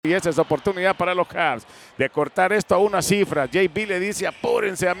Y esa es oportunidad para los Cavs de cortar esto a una cifra. JB le dice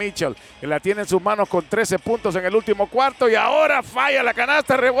apúrense a Mitchell, que la tiene en sus manos con 13 puntos en el último cuarto. Y ahora falla la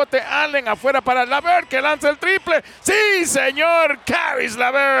canasta, rebote Allen afuera para LeVert, que lanza el triple. ¡Sí, señor! Caris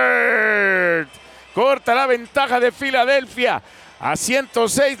LeVert corta la ventaja de Filadelfia a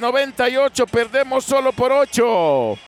 106-98. Perdemos solo por 8.